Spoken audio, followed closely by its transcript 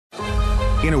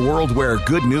In a world where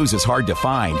good news is hard to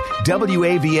find,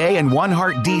 WAVA and One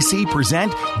Heart DC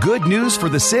present Good News for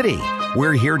the City.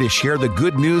 We're here to share the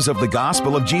good news of the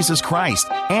gospel of Jesus Christ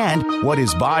and what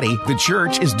His body, the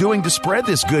church, is doing to spread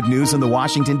this good news in the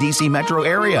Washington, D.C. metro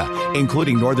area,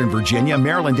 including Northern Virginia,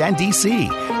 Maryland, and D.C.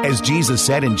 As Jesus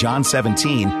said in John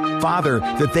 17, Father,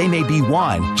 that they may be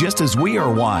one, just as we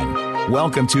are one.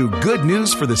 Welcome to Good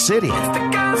News for the City. It's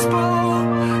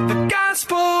the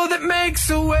gospel that makes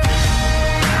a way.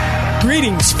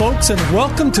 Greetings, folks, and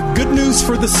welcome to Good News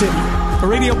for the City, a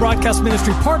radio broadcast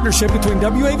ministry partnership between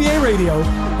WAVA Radio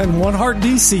and One Heart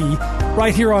DC,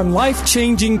 right here on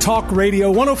Life-Changing Talk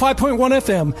Radio, 105.1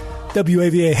 FM,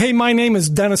 WAVA. Hey, my name is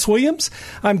Dennis Williams.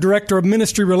 I'm Director of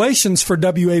Ministry Relations for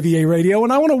WAVA Radio,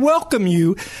 and I want to welcome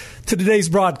you to today's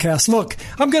broadcast. Look,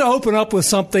 I'm going to open up with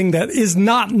something that is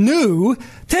not new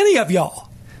to any of y'all.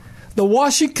 The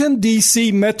Washington,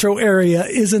 D.C. metro area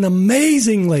is an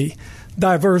amazingly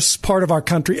diverse part of our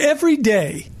country. Every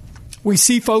day, we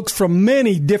see folks from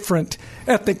many different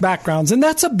ethnic backgrounds, and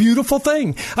that's a beautiful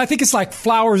thing. I think it's like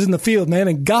flowers in the field, man,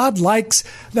 and God likes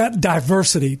that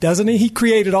diversity, doesn't He? He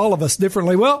created all of us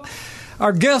differently. Well,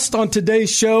 our guest on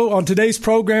today's show, on today's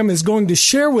program, is going to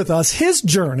share with us his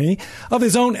journey of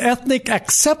his own ethnic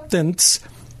acceptance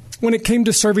when it came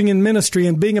to serving in ministry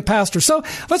and being a pastor. So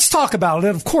let's talk about it.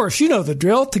 And of course, you know the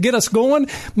drill. To get us going,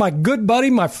 my good buddy,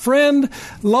 my friend,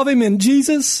 love him in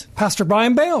Jesus, Pastor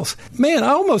Brian Bales. Man,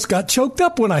 I almost got choked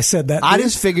up when I said that. I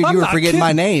just figured you were forgetting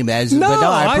my name. No,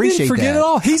 I appreciate I didn't forget that. at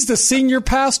all. He's the senior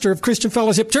pastor of Christian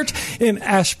Fellowship Church in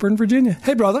Ashburn, Virginia.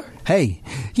 Hey, brother. Hey,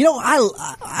 you know,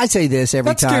 I say this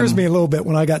every time. That scares me a little bit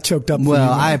when I got choked up.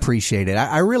 Well, I appreciate it.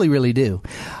 I really, really do.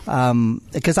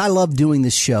 Because I love doing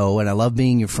this show, and I love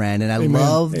being your friend, and I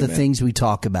love the things we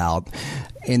talk about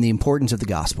and the importance of the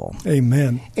gospel.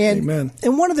 Amen. And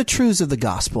one of the truths of the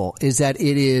gospel is that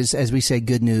it is, as we say,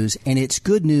 good news, and it's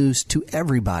good news to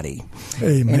everybody.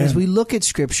 Amen. And as we look at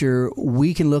Scripture,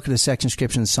 we can look at a section of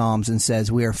Scripture in Psalms and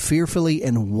says, we are fearfully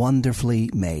and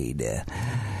wonderfully made.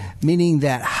 Meaning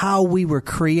that how we were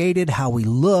created, how we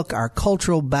look, our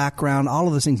cultural background, all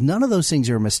of those things, none of those things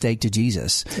are a mistake to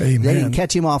Jesus. Amen. They didn't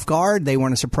catch Him off guard. They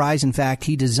weren't a surprise. In fact,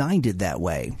 He designed it that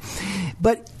way.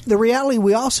 But the reality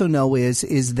we also know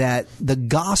is that the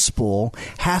gospel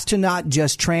has to not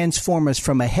just transform us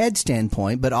from a head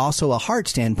standpoint, but also a heart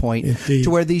standpoint. Indeed.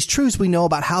 To where these truths we know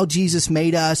about how Jesus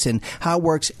made us and how it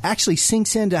works actually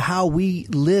sinks into how we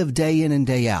live day in and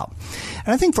day out.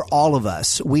 And I think for all of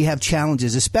us, we have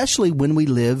challenges, especially when we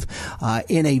live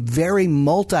in a very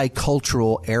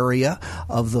multicultural area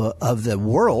of the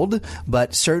world,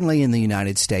 but certainly in the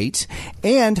United States,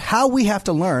 and how we have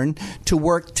to learn to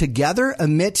work together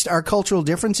amidst our cultural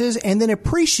differences and then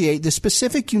appreciate the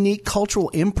specific, unique cultural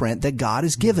imprint that God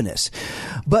has given us.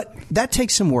 But that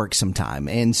takes some work sometime.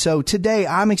 And so today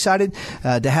I'm excited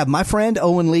to have my friend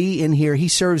Owen Lee in here. He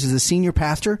serves as the senior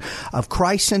pastor of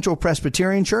Christ Central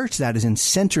Presbyterian Church. That is in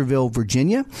Centerville,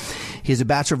 Virginia. He has a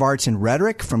Bachelor of Arts in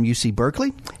Rhetoric from UC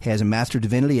Berkeley. He has a Master of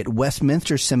Divinity at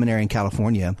Westminster Seminary in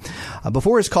California.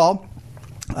 Before his call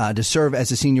to serve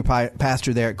as a senior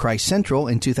pastor there at Christ Central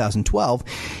in 2012.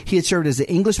 He had served as the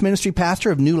English ministry pastor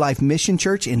of New Life Mission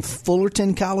Church in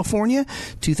Fullerton, California,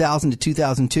 2000 to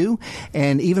 2002.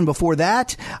 And even before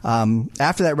that,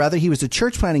 after that, he was the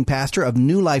church planting pastor of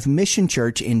New Life Mission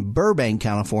Church in Burbank,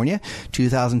 California,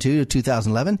 2002 to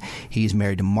 2011. He's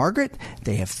married to Margaret.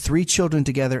 They have 3 children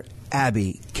together,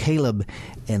 Abby, Caleb,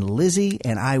 and Lizzie,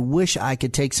 and I wish I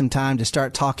could take some time to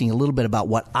start talking a little bit about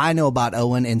what I know about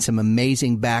Owen and some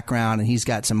amazing background, and he's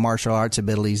got some martial arts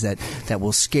abilities that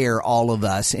will scare all of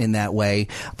us in that way.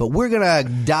 But we're going to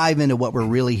dive into what we're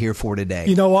really here for today.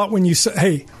 You know what? When you say,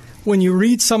 hey, when you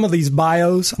read some of these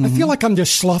bios, I feel like I'm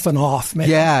just sloughing off, man.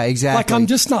 Yeah, exactly. Like I'm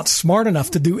just not smart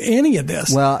enough to do any of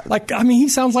this. Well, he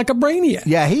sounds like a brainiac.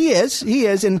 Yeah, he is.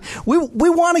 And we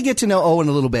want to get to know Owen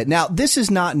a little bit. Now, this is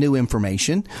not new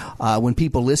information. When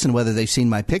people listen, whether they've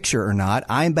seen my picture or not,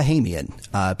 I'm Bahamian.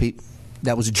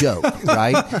 That was a joke,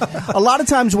 right? A lot of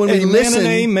times when we listen,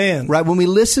 amen. Right, when we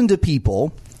listen to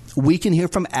people, we can hear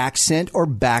from accent or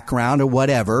background or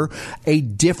whatever a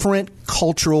different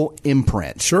cultural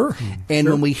imprint. Sure. And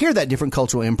when we hear that different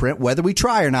cultural imprint, whether we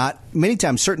try or not, many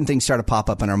times certain things start to pop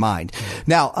up in our mind.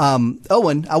 Now,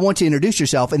 Owen, I want to introduce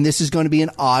yourself, and this is going to be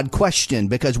an odd question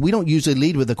because we don't usually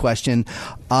lead with a question.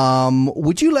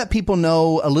 Would you let people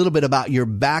know a little bit about your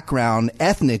background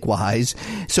ethnic-wise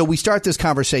so we start this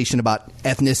conversation about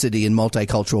ethnicity and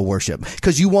multicultural worship?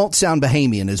 Because you won't sound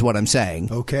Bahamian is what I'm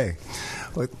saying. Okay.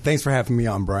 Well, thanks for having me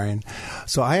on, Brian.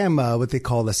 So I am what they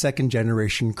call a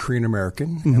second-generation Korean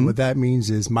American, and what that means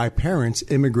is my parents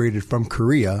immigrated from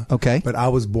Korea. Okay. But I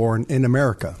was born in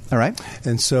America. All right.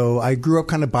 And so I grew up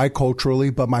kind of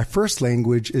biculturally, but my first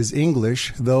language is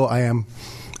English, though I am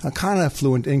kind of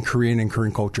fluent in Korean and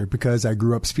Korean culture because I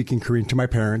grew up speaking Korean to my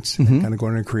parents and kind of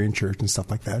going to a Korean church and stuff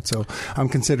like that. So I'm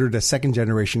considered a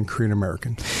second-generation Korean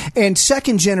American. And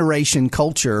second-generation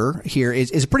culture here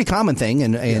is a pretty common thing.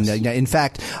 And in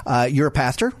fact, you're a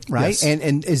pastor, right? Yes.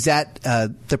 And is that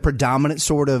the predominant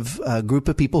sort of group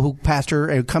of people who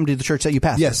come to the church that you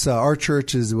pastor? Yes. Our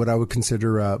church is what I would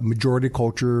consider a majority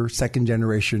culture,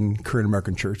 second-generation Korean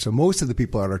American church. So most of the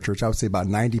people at our church, I would say about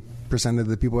 90% of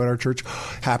the people at our church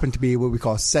happen to be what we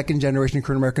call second-generation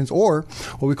Korean Americans, or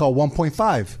what we call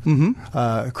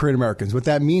 1.5 Korean Americans. What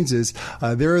that means is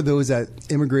there are those that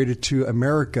immigrated to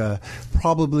America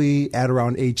probably at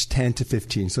around age 10 to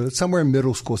 15. So it's somewhere in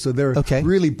middle school. So they're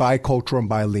really bicultural and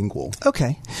bilingual.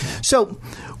 Okay. So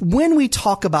when we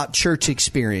talk about church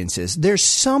experiences, there's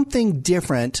something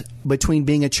different between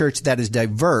being a church that is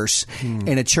diverse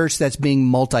and a church that's being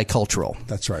multicultural.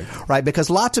 That's right. Right? Because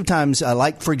lots of times,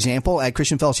 like, for example, at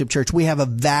Christian Fellowship Church, we have a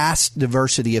vast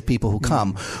diversity of people who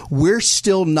come. We're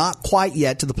still not quite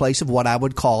yet to the place of what I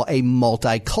would call a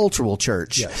multicultural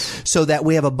church. Yes. So that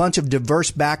we have a bunch of diverse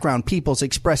background peoples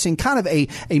expressing kind of a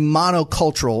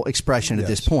monocultural expression at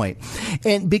this point.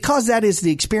 And because that is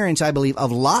the experience, I believe,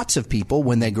 of lots of people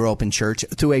when they grow up in church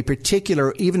through a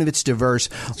particular, even if it's diverse,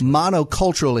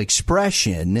 monocultural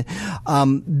expression,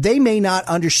 they may not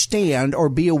understand or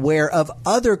be aware of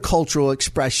other cultural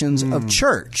expressions of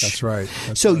church. That's right.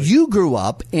 So you grew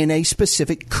up in a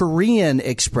specific Korean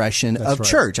expression of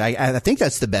church. I think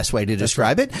that's the best way to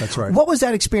describe it. That's right. What was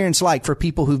that experience like for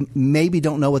people who maybe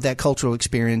don't know what that cultural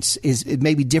experience is? It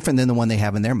may be different than the one they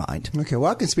have in their mind. Okay,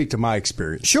 well, I can speak to my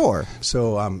experience. Sure.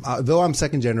 So though I'm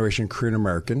second-generation Korean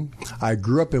American, I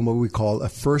grew up in what we call a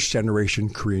first-generation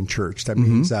Korean church. That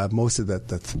means most of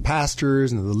the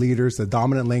pastors and the leaders, the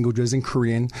dominant languages in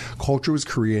Korean, culture was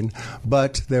Korean,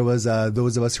 but there was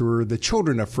those of us who were the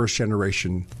children of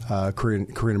first-generation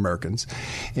Korean Americans.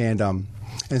 And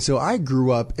so I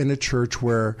grew up in a church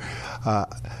where, how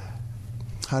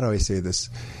do I say this?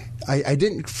 I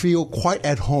didn't feel quite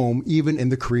at home even in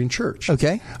the Korean church.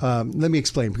 Okay. Let me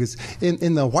explain, because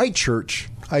in the white church,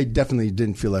 I definitely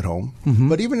didn't feel at home.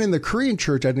 But even in the Korean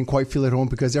church, I didn't quite feel at home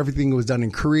because everything was done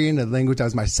in Korean, a language that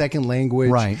was my second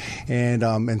language. Right. And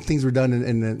things were done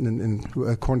in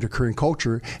according to Korean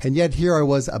culture. And yet here I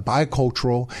was, a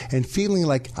bicultural, and feeling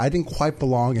like I didn't quite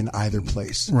belong in either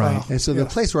place. Right. And so the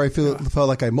place where I felt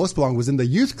like I most belonged was in the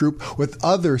youth group with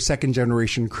other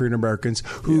second-generation Korean Americans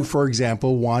who, for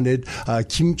example, wanted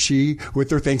kimchi with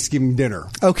their Thanksgiving dinner.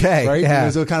 Okay. Right? Yeah. It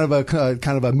was a kind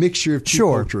of a mixture of two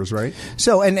cultures, right?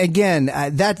 So, and again,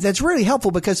 that's really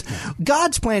helpful because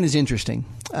God's plan is interesting.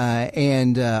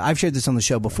 And I've shared this on the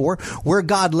show before. Where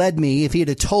God led me, if He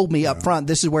had told me up front,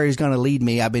 this is where He's going to lead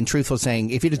me, I've been truthful saying,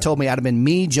 if He'd have told me, I'd have been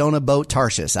me, Jonah, boat,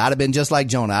 Tarshish. I'd have been just like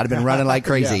Jonah. I'd have been running like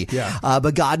crazy.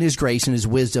 But God in His grace and His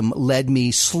wisdom led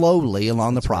me slowly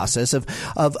along the process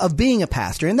of being a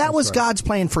pastor. And that was God's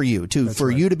plan for you,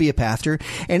 you to be a pastor.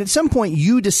 And at some point,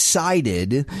 you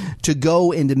decided to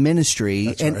go into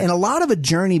ministry. And a lot of a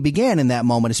journey began in that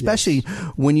moment, especially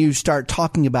when you start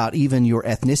talking about even your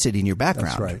ethnicity and your background.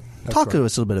 That's right. Talk to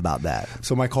us a little bit about that.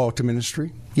 So my call to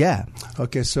ministry? Yeah.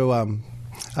 Okay, so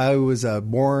I was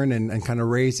born and kind of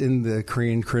raised in the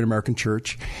Korean American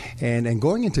church, and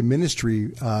going into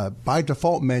ministry by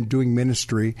default meant doing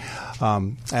ministry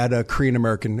at a Korean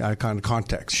American kind of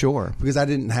context. Sure. Because I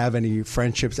didn't have any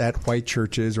friendships at white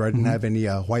churches, or I didn't have any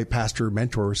white pastor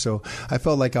mentors, so I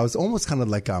felt like I was almost kind of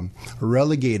like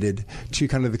relegated to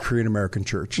kind of the Korean American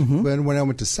church. But when I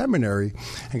went to seminary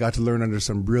and got to learn under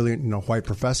some brilliant white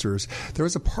professors, there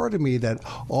was a part of me that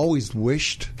always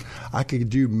wished I could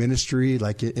do ministry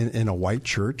like in a white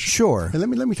church. Sure. And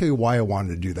let me tell you why I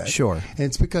wanted to do that. Sure. And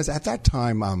it's because at that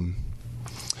time,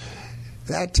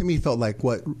 that to me felt like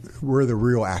where the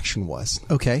real action was.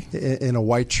 Okay. In a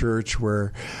white church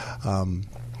where,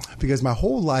 because my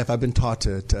whole life I've been taught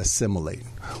to assimilate.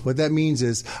 What that means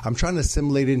is I'm trying to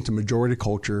assimilate into majority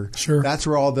culture. Sure. That's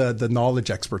where all the knowledge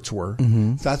experts were.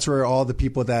 That's where all the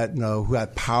people that who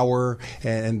had power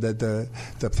and the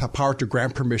power to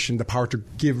grant permission, the power to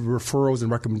give referrals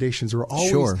and recommendations were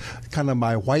always kind of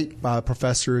my white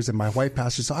professors and my white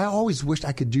pastors. So I always wished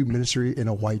I could do ministry in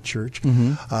a white church,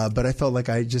 but I felt like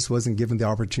I just wasn't given the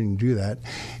opportunity to do that.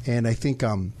 And I think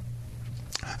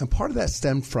and part of that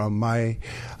stemmed from my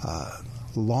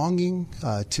longing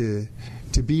to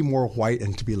be more white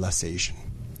and to be less Asian.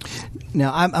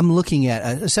 Now, I'm looking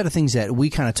at a set of things that we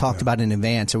kind of talked about in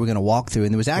advance that we're going to walk through.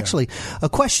 And there was actually a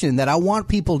question that I want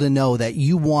people to know that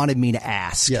you wanted me to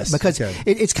ask. Yes. Because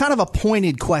it's kind of a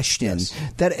pointed question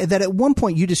that at one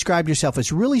point you described yourself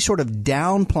as really sort of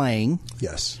downplaying.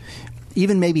 Yes.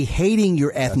 Even maybe hating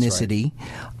your ethnicity.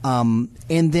 And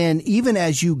then even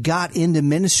as you got into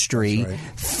ministry,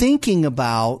 thinking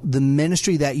about the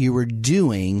ministry that you were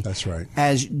doing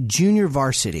as junior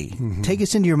varsity. Mm-hmm. Take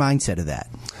us into your mindset of that.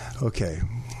 Okay.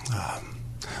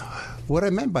 What I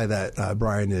meant by that,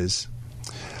 Brian, is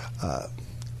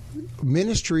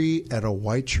ministry at a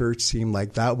white church seemed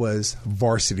like that was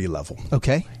varsity level.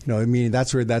 Okay. You know, I mean,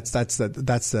 that's where that's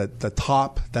the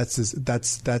top.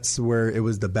 That's where it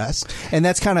was the best. And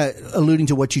that's kind of alluding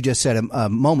to what you just said a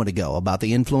moment ago about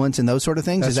the influence and those sort of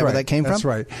things. Is that where that came from? That's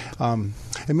right. And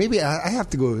maybe I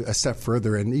have to go a step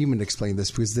further and even explain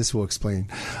this, because this will explain.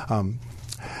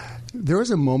 There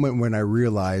was a moment when I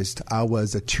realized I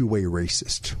was a two-way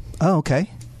racist. Oh, okay.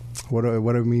 What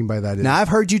I mean by that is... Now, I've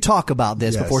heard you talk about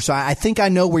this before, so I think I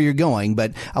know where you're going,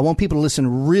 but I want people to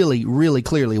listen really, really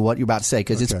clearly what you're about to say,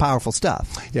 because it's powerful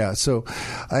stuff. Yeah, so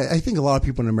I think a lot of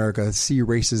people in America see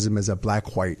racism as a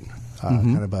black-white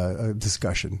kind of a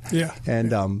discussion. Yeah.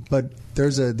 And but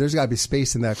there's got to be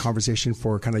space in that conversation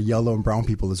for kind of yellow and brown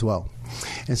people as well.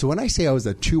 And so when I say I was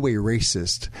a two-way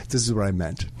racist, this is what I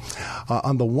meant.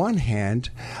 On the one hand,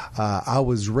 I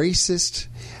was racist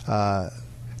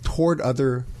toward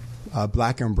other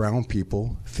black and brown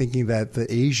people, thinking that the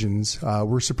Asians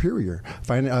were superior,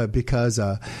 because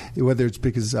whether it's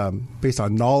because based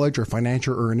on knowledge or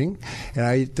financial earning,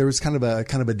 and there was kind of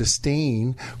a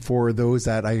disdain for those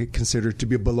that I considered to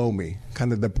be below me,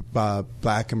 kind of the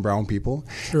black and brown people.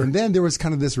 Sure. And then there was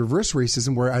kind of this reverse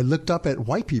racism where I looked up at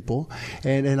white people,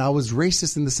 and I was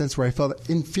racist in the sense where I felt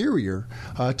inferior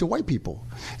to white people,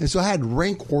 and so I had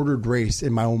rank ordered race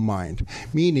in my own mind,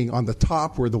 meaning on the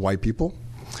top were the white people.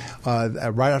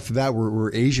 Right after that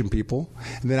were Asian people,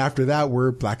 and then after that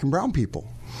were black and brown people.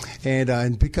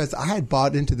 And because I had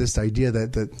bought into this idea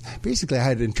that basically I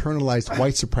had internalized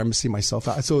white supremacy myself.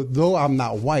 So though I'm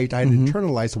not white, I had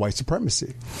internalized white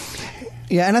supremacy.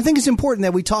 Yeah, and I think it's important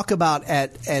that we talk about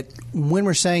at when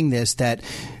we're saying this, that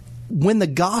when the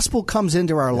gospel comes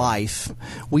into our life,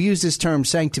 we use this term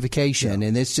sanctification,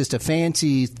 and it's just a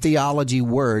fancy theology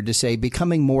word to say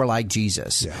becoming more like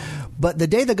Jesus. Yeah. But the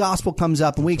day the gospel comes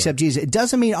up and we accept Jesus, it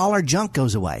doesn't mean all our junk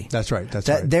goes away. That's right. That's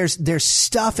right. There's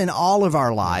stuff in all of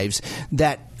our lives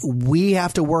that we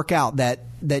have to work out, that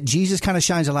Jesus kind of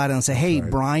shines a light on and say, hey,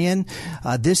 Brian,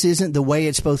 this isn't the way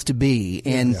it's supposed to be.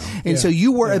 And so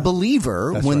you were a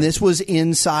believer when this was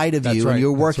inside of you and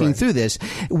you were working through this.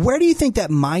 Where do you think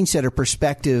that mindset or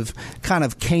perspective kind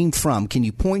of came from? Can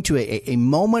you point to a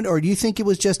moment, or do you think it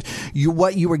was just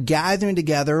what you were gathering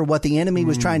together, what the enemy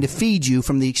was trying to feed you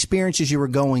from the experiences you were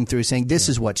going through, saying this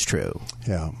is what's true?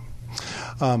 Yeah.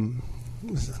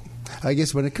 I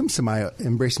guess when it comes to my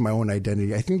embracing my own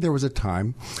identity, I think there was a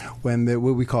time when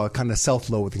what we call kind of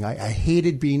self-loathing. I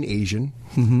hated being Asian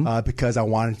because I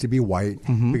wanted to be white,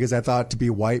 because I thought to be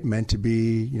white meant to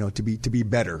be, to be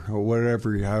better, or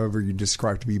however you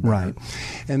describe to be better. Right.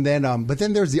 And then, but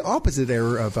then there's the opposite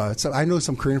error of. So I know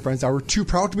some Korean friends that were too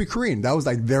proud to be Korean. That was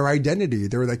like their identity.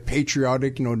 They were like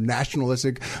patriotic,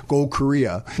 nationalistic, go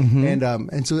Korea.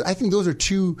 And so I think those are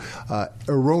two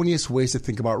erroneous ways to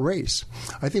think about race.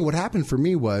 I think what happened for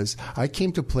me was I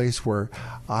came to a place where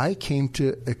I came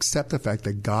to accept the fact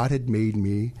that God had made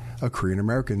me a Korean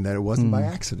American, that it wasn't by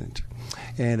accident.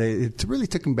 And it really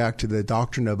took him back to the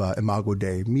doctrine of Imago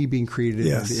Dei, me being created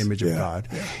in the image of God.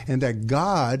 Yeah. And that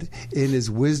God, in his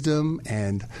wisdom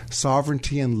and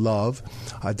sovereignty and love,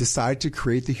 decided to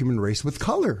create the human race with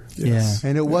color. Yes.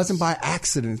 And it wasn't by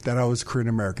accident that I was Korean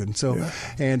American. So,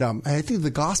 and I think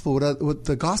the gospel, what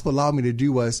the gospel allowed me to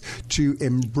do was to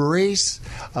embrace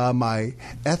my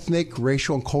ethnic,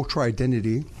 racial, and cultural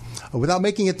identity, without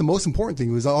making it the most important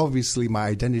thing. It was obviously my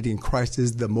identity in Christ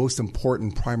is the most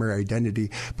important primary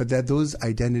identity, but that those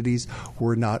identities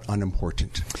were not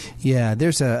unimportant. Yeah,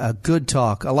 there's a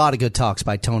lot of good talks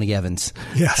by Tony Evans.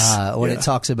 Yes. When it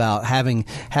talks about having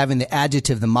the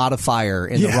adjective, the modifier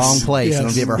in the wrong place. Yes. I don't know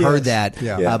if you ever heard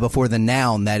that before the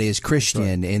noun that is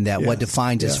Christian, in that what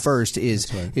defines us first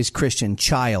is Christian,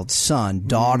 child, son,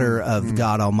 daughter of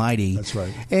God Almighty. That's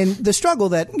right. And the struggle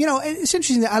that, it's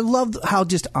interesting that I love how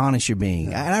just honest you're being.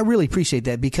 And I really appreciate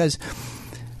that, because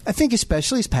I think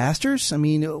especially as pastors, I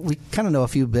mean, we kind of know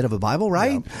a bit of a Bible,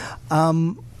 right?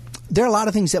 there are a lot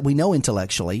of things that we know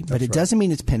intellectually, but it doesn't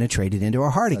mean it's penetrated into our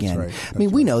heart again. Right. I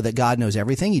mean, we know that God knows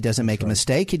everything. He doesn't make a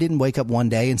mistake. He didn't wake up one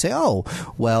day and say, oh,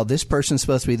 well, this person's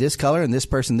supposed to be this color and this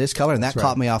person this color, and that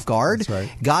caught me off guard. That's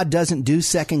right. God doesn't do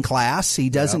second class. He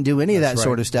doesn't do any of that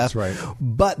sort of stuff. That's right.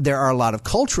 But there are a lot of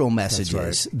cultural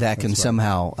messages that can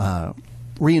somehow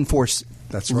reinforce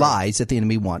lies that the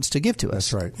enemy wants to give to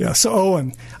us. That's right. Yeah. So,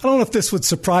 Owen, I don't know if this would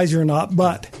surprise you or not,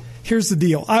 but here's the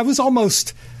deal. I was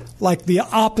almost like the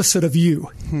opposite of you.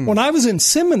 When I was in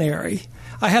seminary,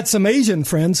 I had some Asian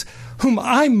friends whom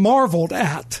I marveled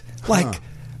at. Like,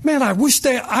 man, I wish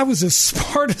I was as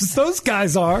smart as those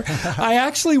guys are. I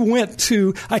actually went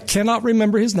to, I cannot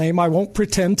remember his name. I won't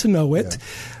pretend to know it. Yeah.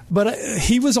 But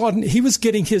he was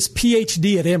getting his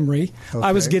PhD at Emory. Okay.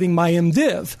 I was getting my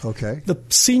MDiv. Okay. The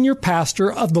senior pastor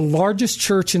of the largest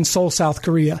church in Seoul, South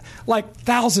Korea. Like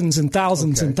thousands and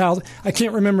thousands and thousands. I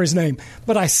can't remember his name.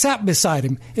 But I sat beside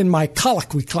him in my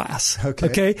colloquy class.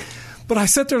 Okay. But I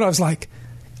sat there and I was like,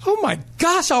 oh my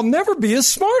gosh, I'll never be as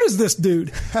smart as this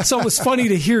dude. So it was funny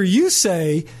to hear you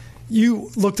say,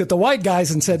 you looked at the white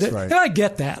guys and said, and I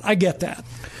get that.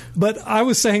 But I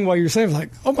was saying while you were saying, like,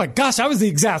 oh my gosh, I was the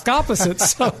exact opposite.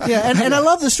 So. Yeah, and I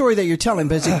love the story that you're telling,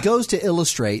 because it goes to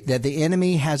illustrate that the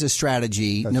enemy has a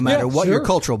strategy, no matter what your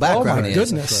cultural background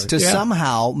is, to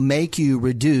somehow make you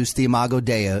reduce the imago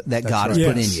Dei that God has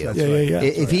put in you.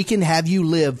 If he can have you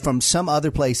live from some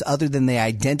other place other than the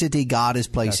identity God has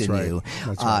placed in you,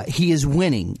 he is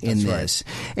winning in this.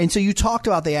 And so you talked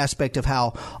about the aspect of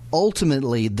how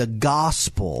ultimately the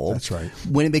gospel,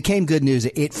 when it became good news,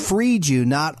 it freed you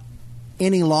not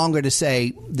any longer to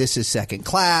say this is second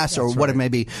class or what it may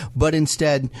be, but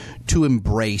instead to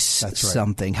embrace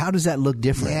something. How does that look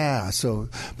different? Yeah, so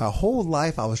my whole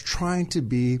life I was trying to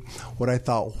be what I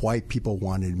thought white people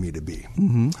wanted me to be,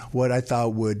 what I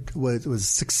thought was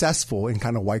successful in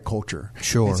kind of white culture.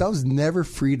 Sure. And so I was never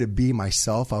free to be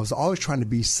myself. I was always trying to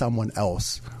be someone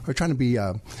else or trying to be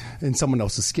in someone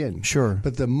else's skin. Sure.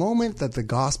 But the moment that the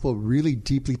gospel really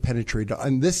deeply penetrated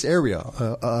in this area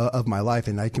of my life,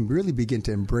 and I can really begin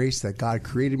to embrace that God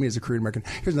created me as a Korean American.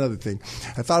 Here's another thing.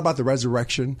 I thought about the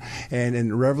resurrection, and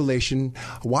in Revelation,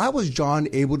 why was John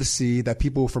able to see that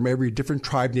people from every different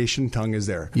tribe, nation, tongue is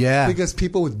there? Yeah. Because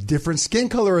people with different skin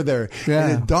color are there. Yeah.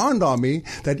 And it dawned on me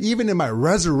that even in my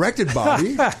resurrected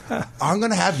body, I'm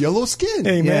going to have yellow skin.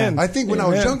 Amen. I think when I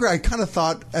was younger, I kind of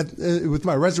thought with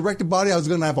my resurrected body, I was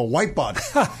going to have a white body.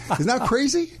 Isn't that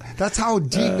crazy? That's how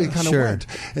deep it kind of went.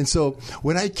 And so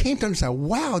when I came to understand,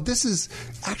 wow, this is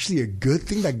actually a good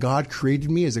thing that God created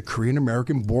me as a Korean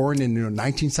American born in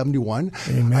 1971.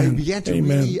 Amen. I began to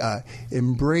really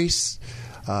embrace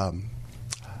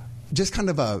just kind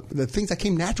of the things that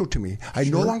came natural to me. I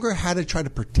no longer had to try to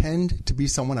pretend to be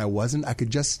someone I wasn't. I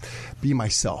could just be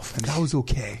myself, and that was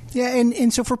okay. Yeah,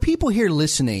 and so for people here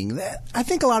listening, I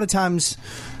think a lot of times,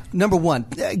 number one,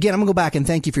 again, I'm going to go back and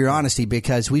thank you for your honesty,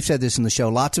 because we've said this in the show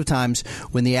lots of times.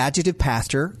 When the adjective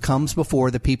pastor comes before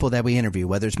the people that we interview,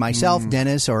 whether it's myself,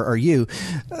 Dennis, or you,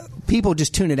 people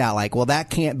just tune it out like, well, that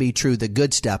can't be true, the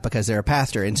good stuff, because they're a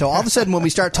pastor. And so all of a sudden when we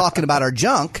start talking about our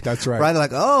junk, that's right. They're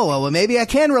like, oh, well, maybe I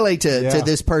can relate to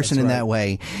this person in that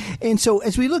way. And so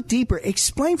as we look deeper,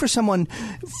 explain for someone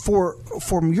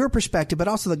from your perspective, but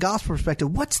also the gospel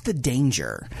perspective, what's the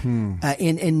danger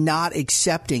in not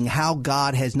accepting how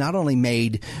God has not only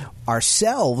made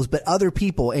ourselves, but other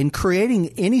people, and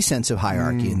creating any sense of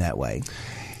hierarchy in that way?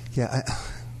 Yeah,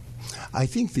 I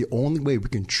think the only way we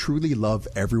can truly love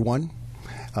everyone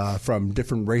from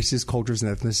different races, cultures,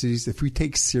 and ethnicities, if we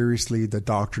take seriously the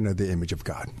doctrine of the image of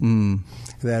God.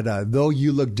 That though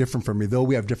you look different from me, though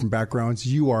we have different backgrounds,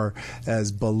 you are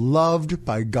as beloved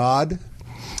by God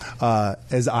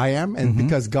as I am, and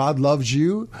because God loves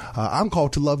you, I'm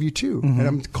called to love you too, and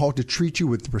I'm called to treat you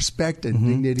with respect and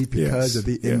dignity because of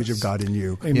the image of God in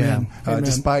you. Amen.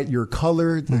 Despite your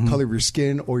color, the color of your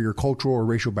skin, or your cultural or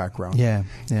racial background. Yeah.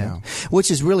 Which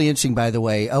is really interesting, by the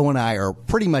way. Owen and I are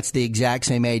pretty much the exact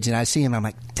same age, and I see him, I'm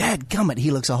like, dadgummit,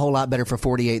 he looks a whole lot better for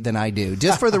 48 than I do.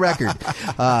 Just for the record,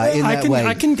 in that way.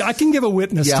 I can give a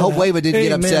witness. Yeah, I hope Wava didn't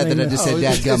get upset that I just said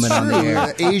dadgummit on the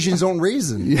air. Asians don't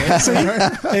raisin.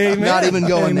 Amen. Not even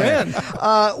going Amen. there.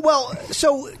 Well,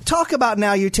 so talk about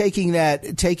now you're taking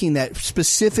that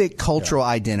specific cultural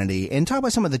identity and talk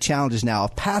about some of the challenges now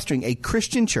of pastoring a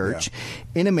Christian church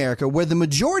in America, where the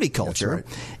majority culture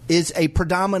is a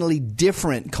predominantly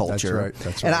different culture.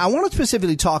 That's right. And I want to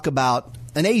specifically talk about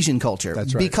an Asian culture.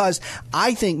 That's right. Because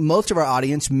I think most of our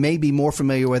audience may be more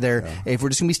familiar with if we're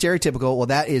just going to be stereotypical, well,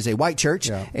 that is a white church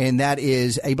and that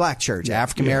is a black church,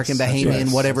 African American,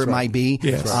 Bahamian, whatever it might be.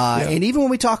 Yes. And even when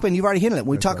we talk about, and you've already hit it, when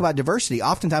we talk about diversity,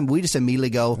 oftentimes we just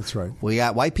immediately go, we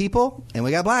got white people and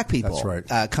we got black people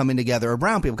coming together, or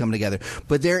brown people coming together.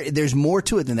 But there's more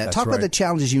to it than that. Talk about the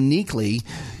challenges uniquely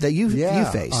that you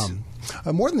face.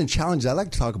 More than the challenge, I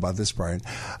like to talk about this, Brian.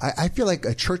 I feel like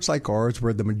a church like ours,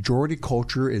 where the majority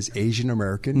culture is Asian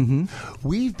American,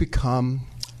 we've become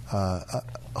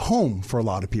home for a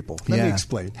lot of people. Let me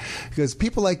explain. Because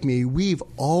people like me, we've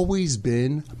always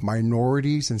been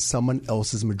minorities in someone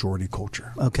else's majority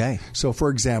culture. Okay. So, for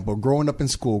example, growing up in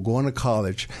school, going to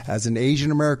college, as an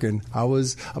Asian American, I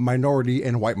was a minority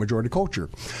in white majority culture.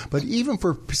 But even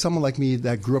for someone like me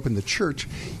that grew up in the church,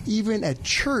 even at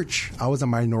church, I was a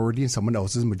minority in someone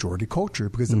else's majority culture,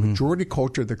 because the majority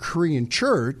culture of the Korean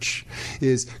church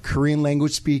is Korean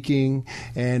language speaking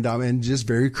and just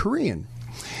very Korean.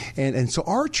 And so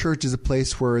our church is a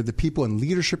place where the people in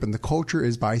leadership and the culture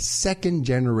is by second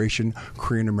generation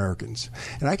Korean Americans.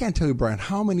 And I can't tell you, Brian,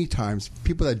 how many times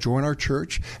people that join our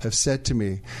church have said to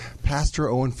me, Pastor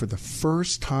Owen, for the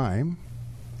first time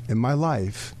in my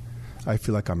life, I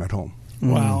feel like I'm at home.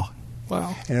 Wow.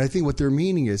 And I think what they're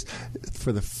meaning is,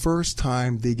 for the first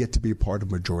time, they get to be a part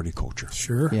of majority culture.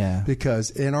 Sure. Yeah.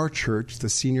 Because in our church, the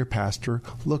senior pastor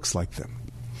looks like them.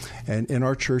 And in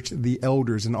our church, the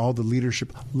elders and all the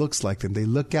leadership looks like them. They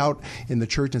look out in the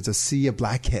church and it's a sea of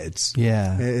black heads.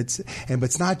 Yeah. But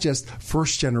it's not just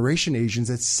first generation Asians,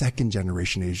 it's second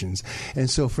generation Asians. And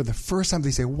so for the first time,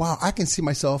 they say, wow, I can see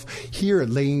myself here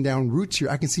laying down roots here.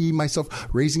 I can see myself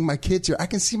raising my kids here. I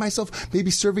can see myself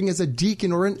maybe serving as a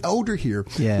deacon or an elder here,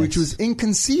 which was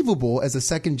inconceivable as a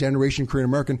second generation Korean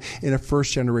American in a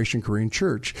first generation Korean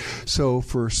church. So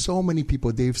for so many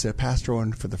people, Dave said, Pastor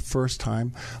Owen, for the first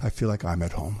time, I feel like I'm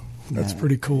at home. That's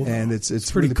pretty cool. And it's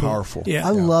pretty really cool. powerful. Yeah.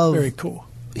 I love very cool.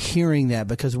 hearing that,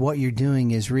 because what you're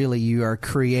doing is really you are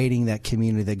creating that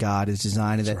community that God has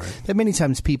designed, that many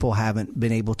times people haven't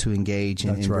been able to engage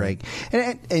and break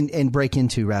and break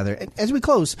into, rather. As we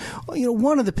close,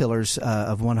 one of the pillars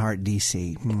of One Heart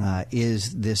DC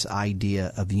is this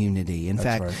idea of unity. In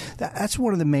fact, that's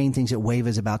one of the main things that WAVE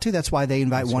is about too. That's why they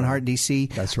invite One Heart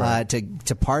DC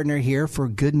to partner here for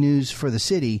Good News for the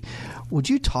City. Would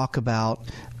you talk about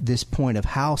this point of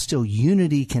how still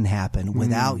unity can happen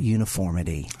without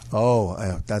uniformity?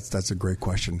 Oh, that's a great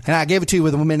question. And I gave it to you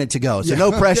with 1 minute to go, so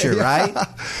no pressure, right?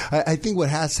 I think what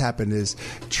has happened is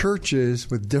churches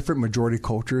with different majority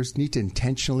cultures need to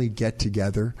intentionally get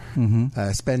together,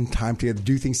 spend time together,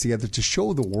 do things together to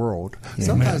show the world.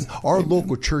 Sometimes our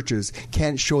local churches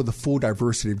can't show the full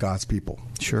diversity of God's people.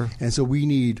 Sure. And so we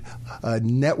need a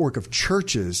network of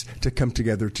churches to come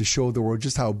together to show the world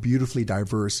just how beautifully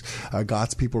diverse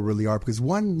God's people really are. Because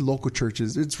one local church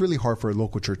it's really hard for a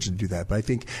local church to do that. But I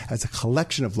think as a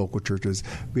collection of local churches,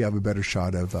 we have a better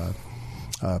shot of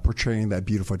portraying that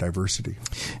beautiful diversity.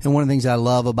 And one of the things I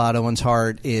love about Owen's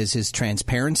Heart is his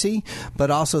transparency,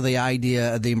 but also the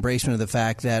idea of the embracement of the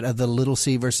fact that of the little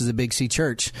C versus the big C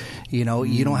church. You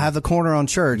don't have the corner on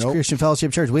church, Christian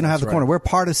Fellowship Church. We don't have the corner. We're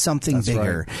part of something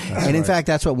bigger. And in fact,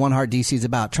 that's what One Heart DC is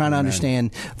about, trying to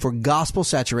understand for gospel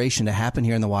saturation to happen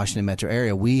here in the Washington metro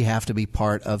area, we have to be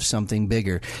part of something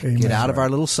bigger. Amen. Get out of our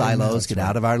little silos, get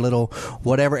out of our little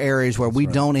whatever areas where we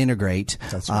don't integrate,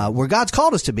 where God's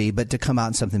called us to be, but to come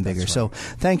out something bigger. So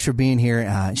thanks for being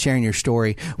here, sharing your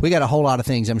story. We got a whole lot of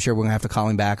things I'm sure we're going to have to call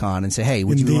him back on and say, hey,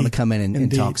 would you want to come in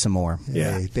and talk some more?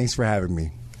 Yeah. Hey, thanks for having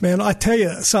me. Man, I tell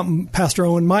you something, Pastor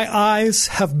Owen, my eyes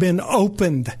have been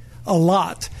opened a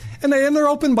lot. And they're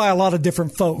opened by a lot of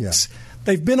different folks. Yeah.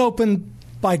 They've been opened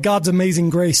by God's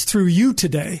amazing grace through you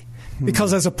today.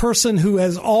 Because as a person who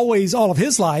has always, all of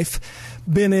his life,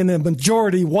 been in a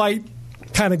majority white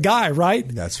kind of guy, right?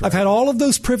 That's right. I've had all of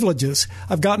those privileges.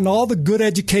 I've gotten all the good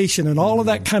education and all of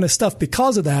that kind of stuff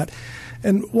because of that.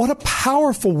 And what a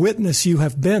powerful witness you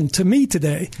have been to me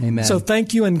today. Amen. So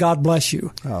thank you and God bless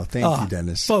you. Oh, thank you,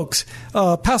 Dennis. Folks,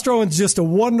 Pastor Owen's just a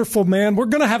wonderful man. We're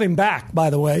going to have him back, by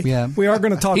the way. Yeah. We are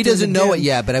going to talk to him. He doesn't know it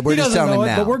yet, but we're just telling him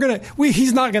now. But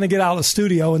he's not going to get out of the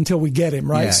studio until we get him,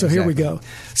 right? Yeah, so here we go.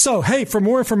 So, hey, for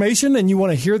more information and you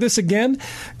want to hear this again,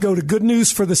 go to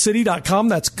goodnewsforthecity.com.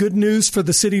 That's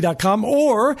goodnewsforthecity.com.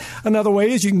 Or another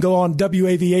way is you can go on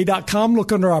WAVA.com,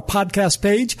 look under our podcast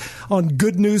page on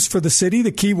Good News for the City, the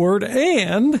keyword,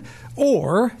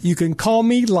 or you can call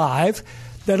me live,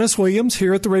 Dennis Williams,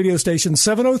 here at the radio station,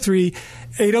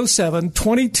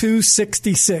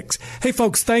 703-807-2266. Hey,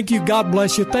 folks, thank you. God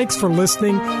bless you. Thanks for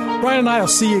listening. Brian and I will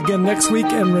see you again next week.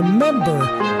 And remember,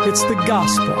 it's the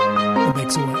gospel. that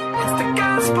makes a way. It's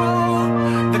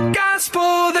the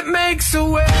gospel that makes a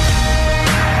way.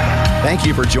 Thank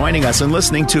you for joining us and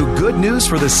listening to Good News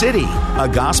for the City, a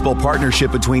gospel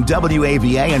partnership between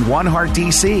WAVA and One Heart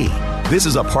DC. This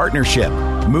is a partnership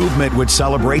movement which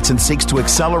celebrates and seeks to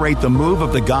accelerate the move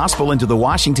of the gospel into the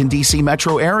Washington, D.C.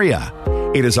 metro area.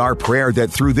 It is our prayer that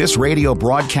through this radio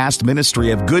broadcast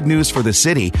ministry of Good News for the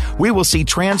City, we will see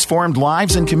transformed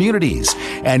lives and communities,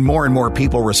 and more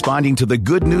people responding to the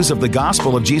good news of the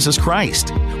gospel of Jesus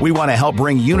Christ. We want to help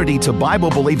bring unity to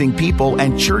Bible-believing people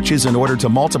and churches in order to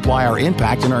multiply our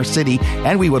impact in our city,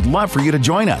 and we would love for you to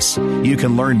join us. You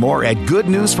can learn more at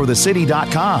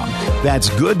goodnewsforthecity.com. That's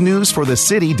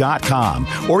goodnewsforthecity.com.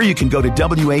 Or you can go to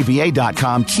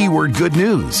WAVA.com, keyword good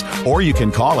news. Or you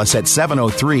can call us at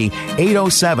 703-807-2266.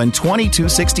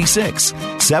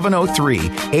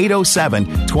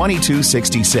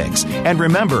 703-807-2266. And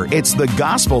remember, it's the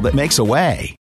gospel that makes a way.